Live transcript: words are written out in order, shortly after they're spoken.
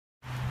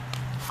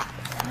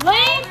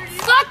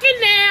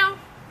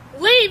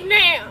leave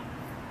now.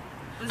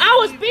 I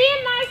was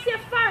being nice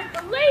at first,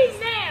 but leave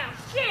now.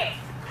 Shit.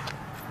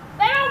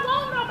 They don't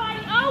want nobody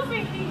over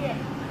here.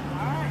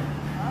 Alright,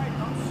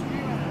 don't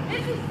scream at them.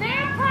 This is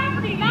their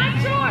property, not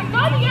yours.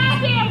 Go to your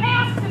damn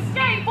house to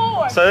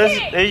skateboard. So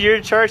this is your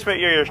church, but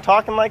you're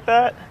talking like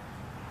that?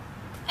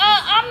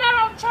 I'm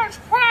not on church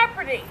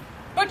property.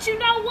 But you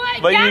know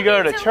what? But you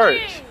go to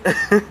church.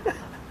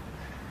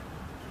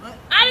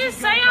 I didn't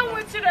say I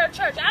went to their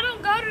church. I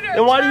don't go to their church.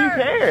 Then why do you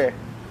care?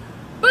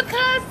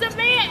 Because the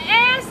man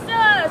asked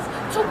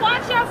us to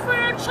watch out for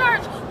their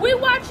church. We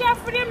watch out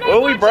for them. They What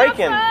are we watch out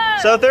breaking? for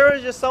us. So if there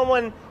was just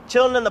someone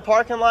chilling in the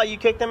parking lot, you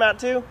kick them out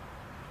too?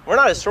 We're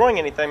not destroying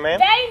anything, man.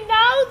 They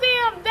know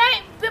them.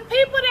 The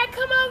people that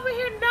come over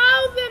here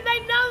know them. They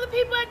know the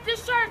people at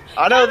this church.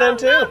 I know them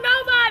too. Know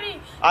nobody.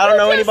 I don't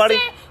know anybody.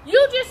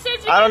 You just said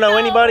you I don't know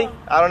them. anybody.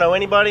 I don't know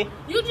anybody.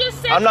 You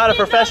just said I'm not a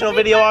professional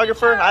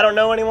videographer. I don't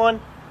know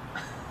anyone.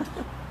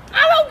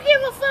 I don't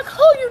give a fuck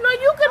who you know.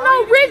 You can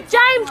know Rick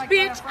James,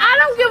 bitch. I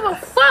don't give a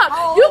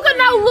fuck. You can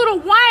know Lil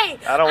Wayne.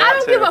 I don't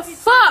want to. Give a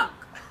fuck.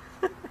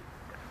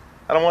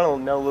 I don't want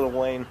to know Lil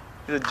Wayne.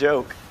 He's a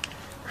joke.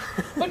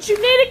 But you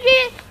need to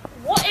get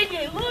one in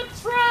your little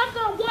truck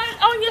or one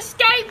on your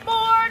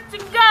skateboard to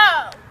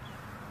go.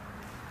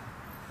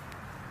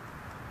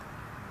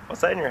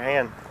 What's that in your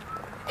hand?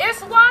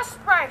 It's wasp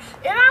spray,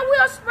 and I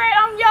will spray it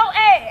on your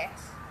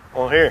ass.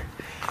 Well, here.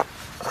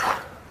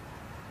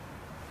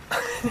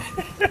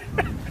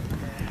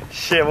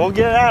 Shit, we'll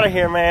get out of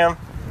here, man.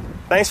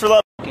 Thanks for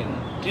love.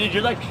 Dude,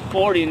 you're like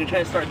 40 and you're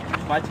trying to start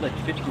fights like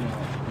 50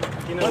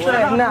 now. You know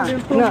what?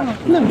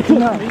 No.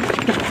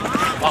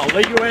 Oh,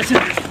 lay your ass in.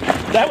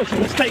 That was a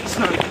mistake,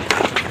 son.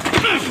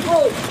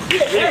 Oh,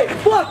 shit. Hey,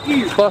 fuck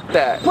you. Fuck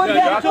that. Put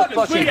that Drop the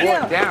fucking fucking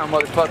board down,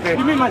 motherfucker.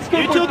 You mean my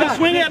skateboard? You took a back?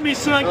 swing at me,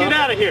 son. Get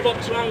out of here.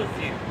 What's wrong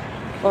with you?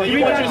 Oh,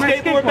 you want your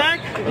skateboard back?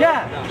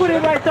 Yeah, put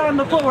it right there on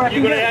the floor where I can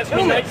You gonna get ask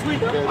me nicely?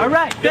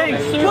 Alright,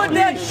 thanks. Put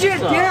that shit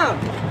down.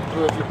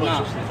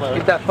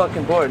 Get that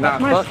fucking board. Nah,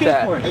 My fuck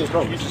that. skateboard.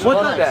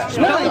 Fuck that.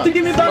 No, to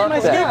give me back my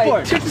Fuck that.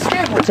 skateboard. Take the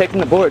skateboard. We're taking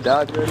the board,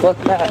 dog. Fuck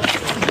that.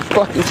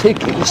 You're fucking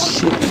taking this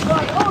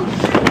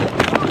shit.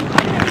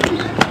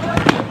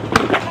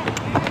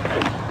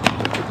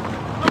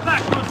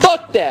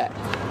 Fuck that.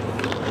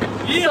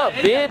 What's up,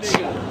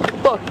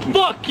 bitch? Fuck you.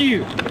 Fuck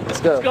you. Let's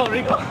go. Let's go,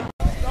 Rico.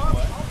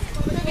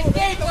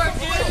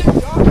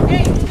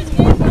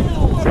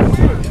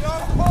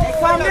 Hey,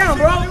 calm down,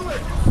 bro.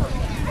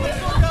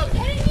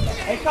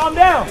 Hey, calm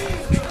down.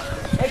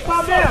 Hey,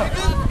 calm down.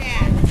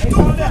 Hey,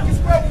 calm down.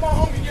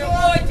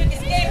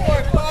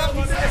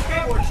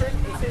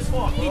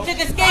 He took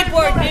a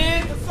skateboard,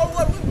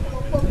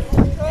 dude.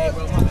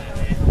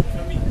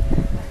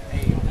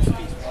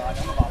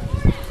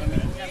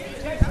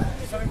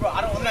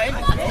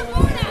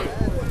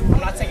 I'm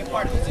not taking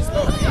part of this. Just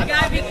look. You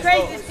gotta be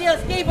crazy to steal a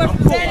skateboard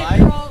from Santa,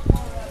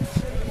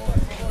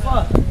 bro.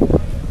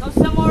 Go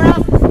somewhere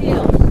else and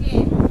steal.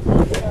 Shit.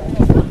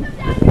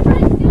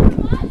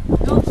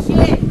 No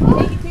shit.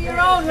 Take it to your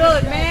own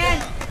hood, man.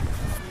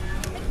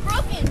 It's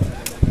broken.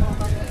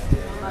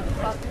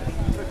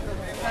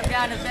 Come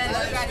down to bed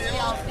and try to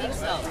steal. I don't think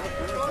so.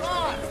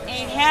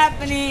 Ain't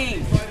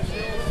happening.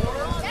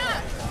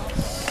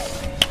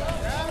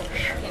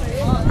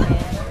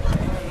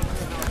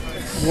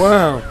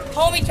 Wow.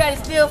 Homie tried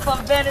to steal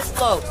from Venice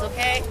Slopes,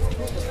 okay?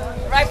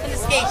 Right from the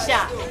skate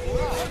shop.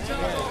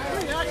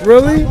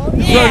 Really?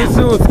 You Yeah. tried to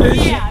steal a skate?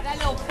 Yeah, that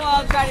little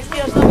pug tried to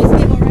steal somebody's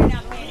skateboard right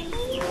now, Penny.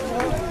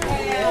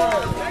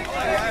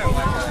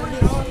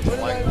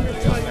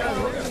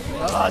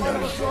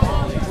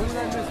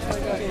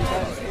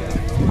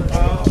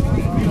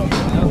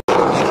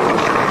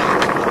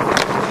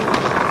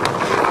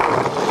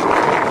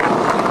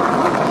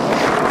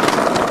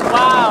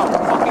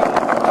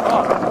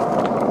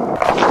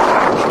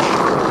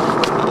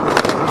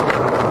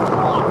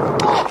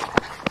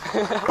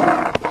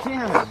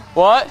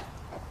 What?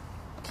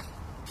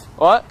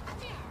 What?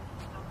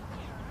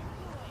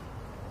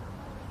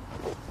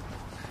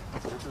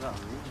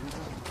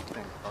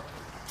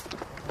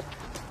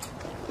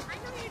 I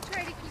know you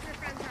try to keep your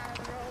friends out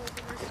of the road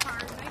and there's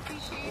cars, and I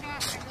appreciate it, I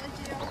really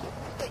do.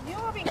 But you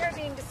over here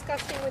being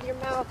disgusting with your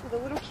mouth with a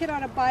little kid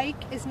on a bike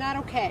is not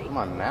okay. Come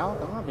on now.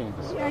 I'm not being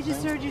disgusting. Yeah, I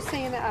just heard you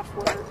saying the F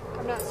word.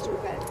 I'm not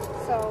stupid.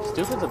 So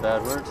Stupid's a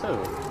bad word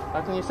too.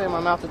 How can you say my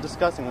mouth is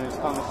disgusting when you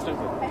just call me stupid?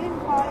 I didn't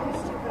call you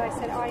stupid. I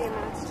said I am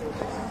not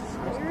stupid.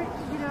 You're,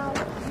 you know,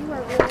 you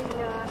are really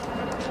not.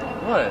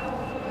 What?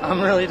 I'm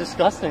really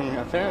disgusting,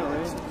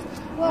 apparently.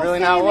 Well, Really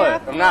saying not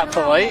what? that, I'm not I don't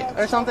know. polite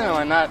or something? Am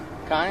I not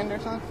kind or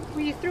something?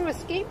 Where you threw a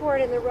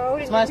skateboard in the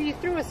road, and my- where you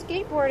threw a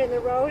skateboard in the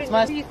road, and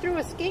my- where you threw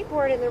a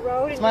skateboard in the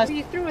road, and my- where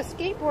you threw a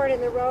skateboard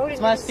in the road,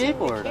 and my you seemed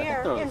to skateboard. I can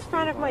care throw a in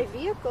front of my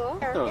vehicle,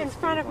 throw a in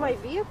front of my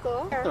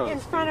vehicle, throw a in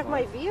front of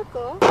my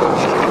vehicle.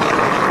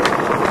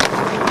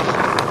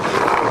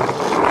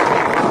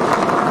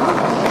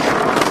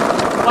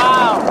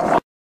 Wow!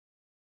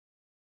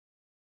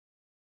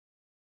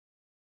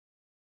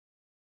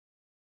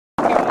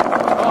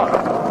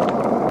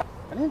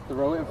 I didn't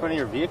throw it in front of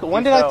your vehicle?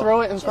 When did I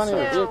throw it in front of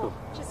your vehicle?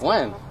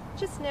 When?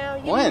 Just now.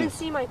 You When? didn't even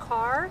see my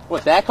car.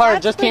 What, that car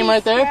That's just came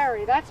right there?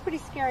 Scary. That's pretty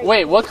scary.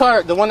 Wait, what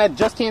car? The one that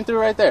just came through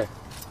right there?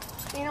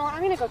 You know what?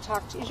 I'm gonna go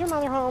talk to you. Is your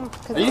mother home?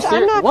 Are you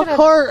serious? What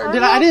car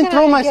did I didn't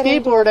throw my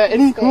skateboard at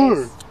any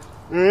car.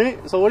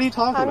 Alright? So what are you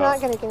talking about? I'm not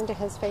gonna get into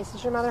his face.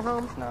 Is your mother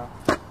home? No.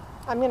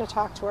 I'm gonna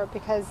talk to her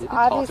because You can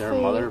obviously. talk to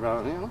her mother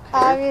about it.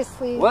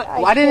 Obviously. What?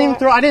 I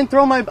didn't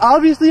throw my.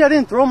 Obviously, I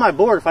didn't throw my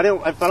board. If I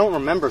don't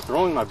remember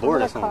throwing my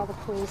board at someone. I'm gonna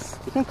call the police.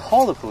 You can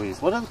call the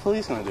police. What are the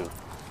police gonna do?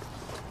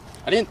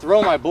 I didn't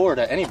throw my board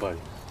at anybody.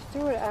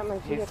 Do it at my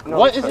vehicle.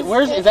 What is it?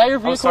 Is that your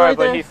vehicle? I'm sorry, right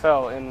there? but he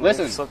fell and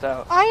slipped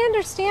out. I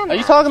understand that. Are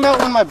you talking about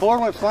when my board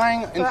went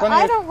flying in front of you?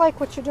 I don't like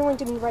what you're doing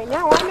to me right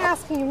now. I'm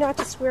asking you not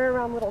to swear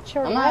around little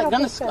children. I'm not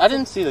gonna. I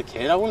didn't see the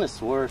kid. I wouldn't have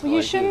swore. Well,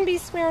 you shouldn't be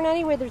swearing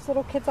anyway. There's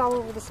little kids all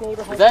over this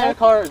neighborhood. Is that your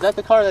car? Is that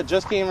the car that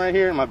just came right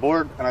here? And my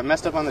board, and I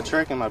messed up on the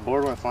trick, and my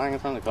board went flying in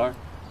front of the car.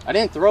 I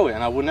didn't throw it,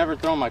 and I would never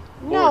throw my board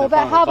No, in front but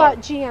of the how car.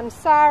 about, gee, I'm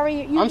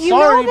sorry. You I'm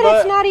sorry, know that but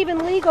it's not even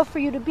legal for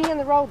you to be in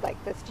the road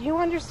like this. Do you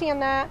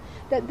understand that?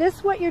 That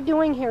this, what you're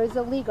doing here, is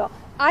illegal.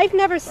 I've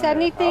never said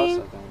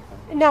anything.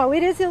 No,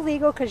 it is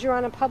illegal because you're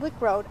on a public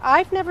road.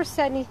 I've never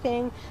said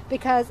anything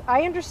because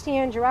I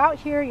understand you're out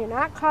here, you're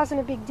not causing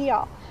a big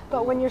deal.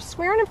 But when you're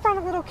swearing in front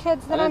of little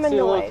kids, then I'm I didn't see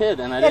a annoyed. little kid,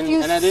 and I If didn't,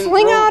 you and I didn't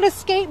sling throw out a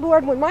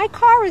skateboard when my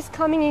car is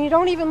coming and you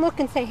don't even look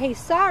and say, hey,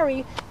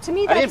 sorry, to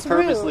me I that's didn't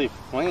purposely rude.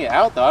 fling it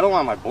out though. I don't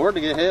want my board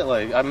to get hit.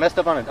 Like I messed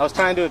up on it. I was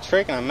trying to do a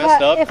trick and I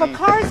messed up. If a and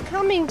car's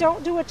coming,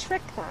 don't do a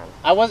trick then.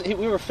 I wasn't.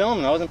 We were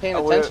filming. I wasn't paying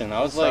attention.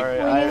 I was like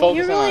You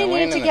focusing really on need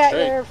landing to the get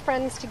trick. your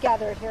friends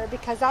together here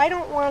because I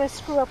don't want to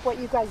screw up what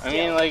you guys do. I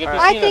mean, like, if you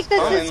I seen think us this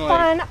coming, is like-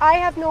 fun. I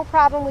have no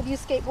problem with you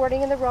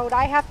skateboarding in the road.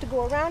 I have to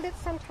go around it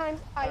sometimes.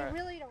 I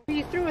really don't.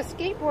 You threw a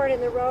skateboard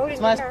in the road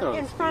It's my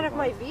in front of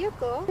my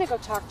vehicle. I'm going to go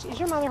talk to you. Is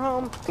your mother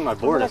home? My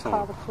board I'm is going to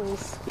call home. the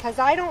police because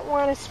I don't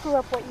want to screw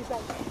up what you guys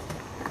do.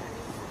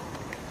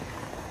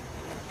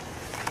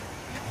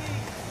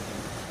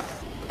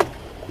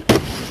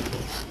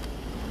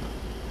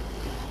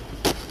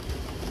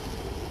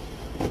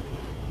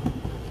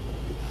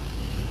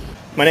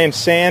 My name's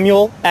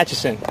Samuel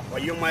Atchison. Are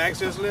you on my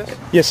access list?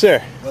 Yes,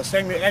 sir. Well,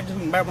 Samuel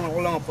Atchison, might want to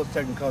hold on for a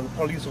second because the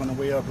police are on the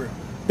way up here.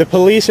 The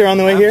police are on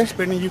the way here? I'm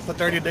suspending you for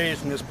 30 days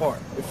from this part.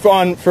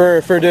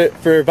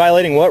 For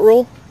violating what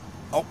rule?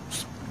 Oh,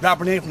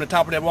 dropping in from the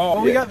top of that wall.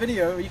 Well, we got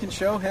video. You can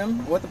show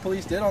him what the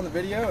police did on the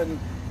video and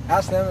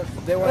ask them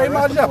if they want to Hey,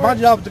 my arrest him job. for My it.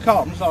 job is to call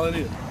them. That's all it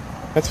is.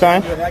 That's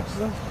fine. You're at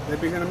Atchison. They'll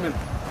be here in a minute.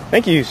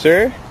 Thank you,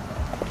 sir.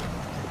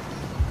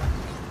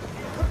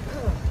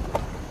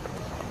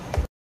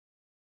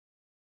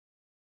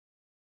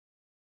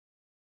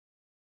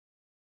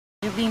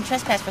 You're being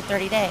trespassed for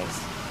 30 days.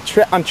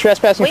 I'm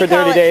trespassing for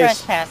 30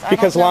 days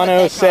because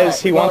Lano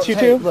says he wants you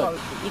to. Look,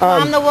 You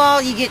climb the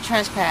wall, you get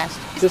trespassed.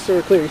 just so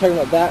we're clear, you're talking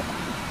about that.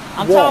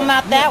 I'm talking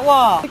about that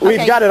wall.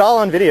 We've got it all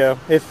on video.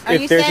 If Are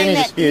you there's saying any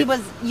that dispute.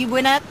 you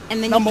went up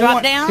and then Number you dropped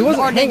one, down, he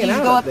wasn't or did hanging you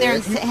out go up up there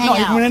there. and hang No,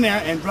 he out? went in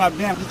there and dropped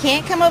down. You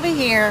can't come over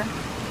here.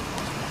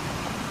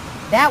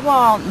 That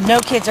wall, no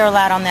kids are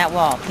allowed on that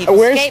wall. People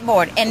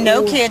skateboard, and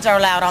no kids are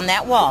allowed on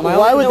that wall.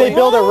 Why would they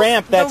build a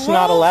ramp that's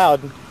not allowed?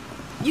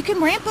 You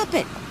can ramp up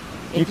it.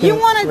 You If you can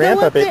want to ramp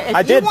go up up it. there, if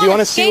I did. Do you want want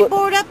to see what?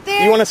 skateboard up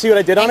there? You want to see what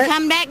I did on and it?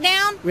 come back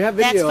down? We have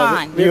That's video of it.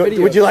 fine. We have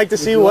video Would you of like it. to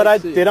see what I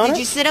did on Did it?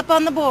 you sit up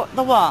on the wall?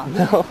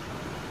 No.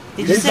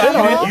 Did you sit on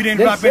the wall? You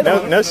didn't drop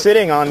in. No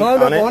sitting on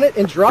Climbed up on it. it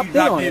and dropped in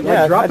on it.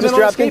 Yeah, Like dropping I just it on a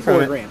dropped in from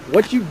skateboard it. ramp.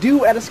 What you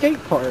do at a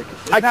skate park.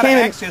 It's I not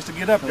can't- access to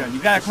get up there. You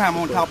got to climb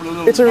on top of the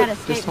little... It's You a got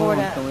to skateboard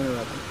up.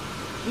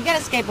 You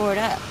got to skateboard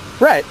up.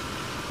 right.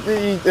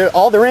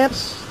 All the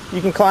ramps you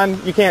can climb.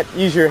 You can't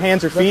use your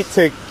hands or feet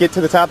to get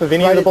to the top of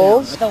any of the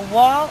bowls. The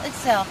wall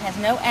itself has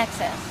no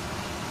access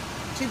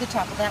to the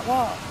top of that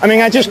wall. I mean,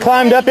 I just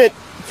climbed up it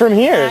from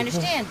here. I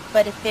understand,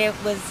 but if there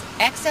was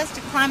access to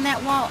climb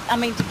that wall, I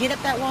mean, to get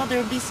up that wall, there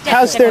would be steps.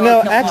 How's that there go no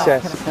up the wall.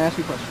 access? Can I ask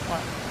you a question?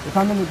 If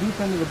I'm in the deep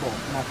end of the bowl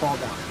and I fall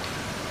down,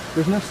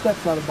 there's no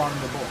steps out of the bottom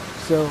of the bowl.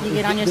 So You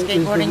get on your is the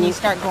skateboard and you rule-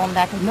 start going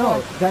back and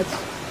No, forth. that's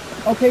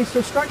okay.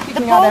 So start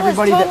kicking bowl out is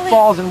everybody totally- that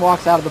falls and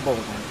walks out of the bowl.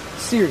 Then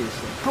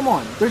seriously, come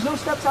on. There's no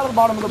steps out of the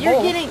bottom of the bowl.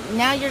 You're getting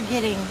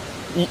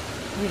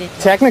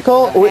ridiculous.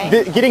 Technical,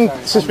 Okay? getting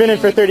suspended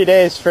for 30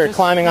 days for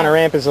climbing on a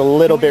ramp is a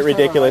little bit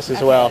ridiculous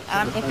as well.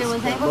 If it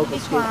was able to be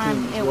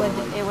climbed, it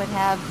would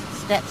have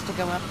steps to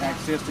go up there.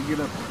 Access to get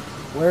up there.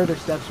 Where are there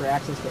steps or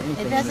access to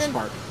anything in this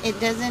park? It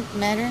doesn't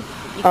matter.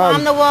 You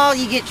climb the wall,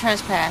 you get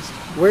trespassed.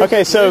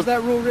 Okay, so where's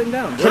that rule written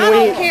down? I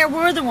don't care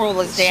where the rule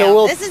is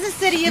down. This is the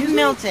city of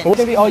Milton.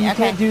 Oh, you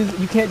can't do.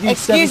 You can't do.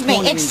 Excuse 7 me.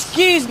 corners.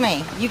 Excuse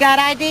me. You got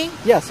ID?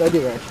 Yes, I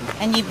do actually.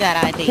 And you've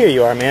got ID. Here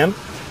you are, ma'am.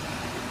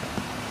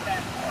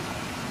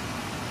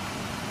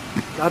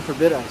 God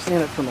forbid I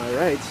stand up for my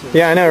rights.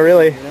 Yeah, I know,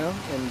 really. You know,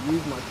 and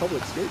use my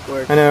public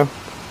skateboard. I know.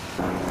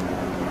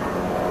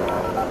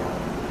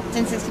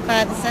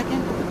 1065 the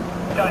second.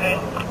 Go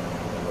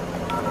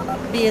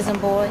ahead. B as in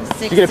boy. 600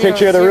 Did you get a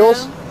picture of the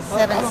rules?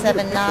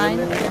 779.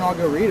 And I'll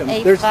go read them.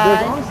 85 There's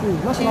honestly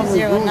nothing on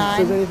these rules that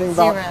says anything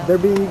about there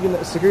being even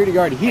a security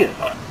guard here.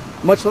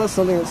 much less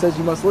something that says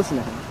you must listen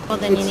to him. Well,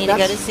 then you need to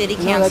go to city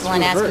council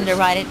and ask him to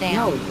write it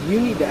down. No, you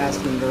need to ask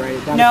him to write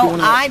it down. No,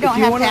 I don't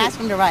have to ask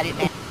him to write it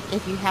down.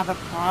 If you have a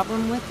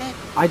problem with it,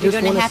 you're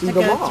going to have to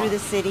go through the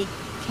city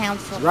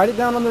council. Write it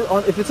down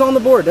if it's on the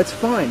board, that's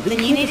fine.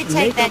 Then you need to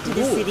take that to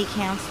the city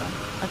council,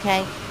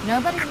 okay?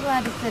 Nobody's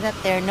allowed to sit up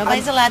there.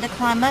 Nobody's allowed to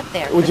climb up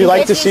there. Would you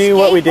like to see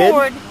what we did?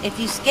 If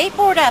you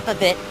skateboard up a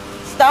bit,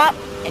 stop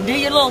and do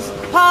your little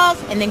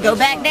pause and then go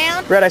back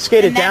down. Red, I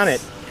skated down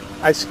it.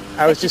 I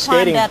was just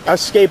skating. I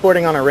was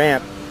skateboarding on a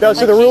ramp. No,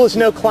 so the rule is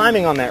no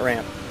climbing on that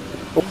ramp.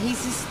 He's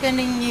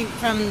suspending you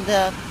from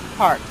the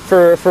park.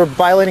 For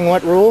violating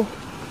what rule?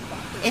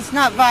 It's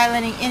not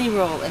violating any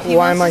rule. If he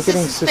Why am I wants to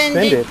getting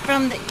suspend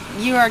suspended?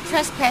 You are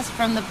trespassed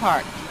from the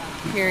park,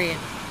 period.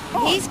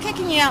 He's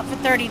kicking you out for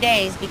 30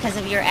 days because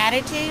of your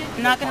attitude.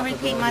 I'm not going to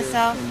repeat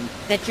myself.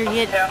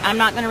 I'm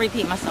not going to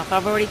repeat myself.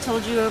 I've already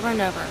told you over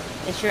and over.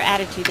 It's your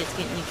attitude that's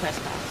getting you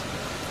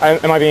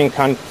trespassed. Am I being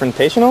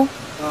confrontational?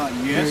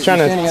 Yes.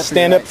 Trying to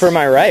stand up for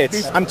my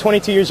rights. I'm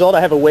 22 years old.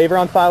 I have a waiver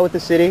on file with the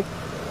city.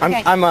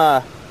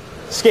 I'm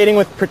skating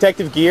with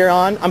protective gear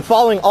on. I'm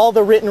following all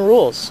the written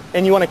rules,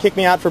 and you want to kick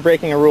me out for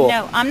breaking a rule?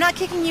 No, I'm not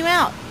kicking you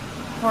out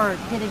for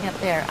getting up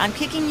there. I'm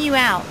kicking you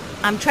out.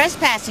 I'm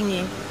trespassing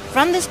you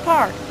from this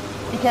park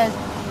because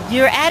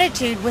your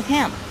attitude with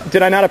him.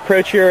 Did I not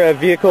approach your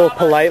vehicle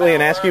politely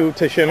and ask you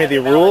to show me the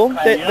rule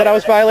that I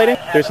was violating?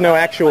 There's no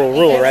actual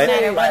rule, right? No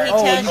matter what he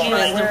tells you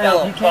is the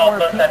rule. You can't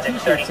wear pink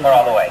t-shirts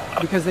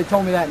anymore because they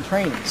told me that in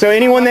training. So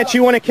anyone that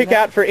you want to kick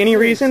out for any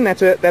reason,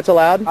 that's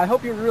allowed? I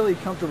hope you're really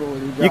comfortable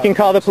with your job. You can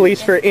call the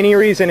police for any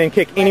reason and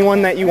kick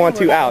anyone that you want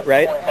to out,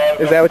 right?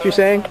 Is that what you're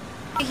saying?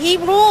 He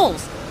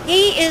rules.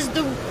 He is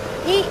the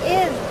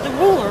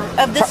ruler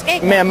of the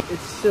skateboard. Ma'am.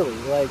 It's silly.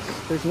 Like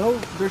there's no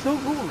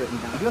rule written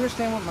down. Do you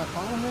understand what my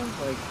problem is?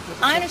 Like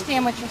I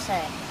understand what you're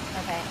saying.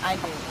 Okay, I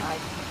do.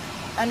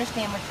 I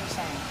understand what you're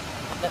saying.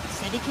 But the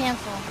city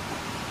council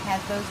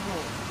has those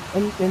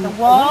rules. And the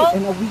wall,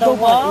 we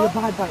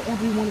abide by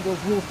every one of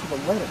those rules to the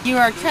letter. You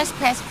are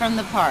trespassed from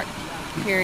the park. Period.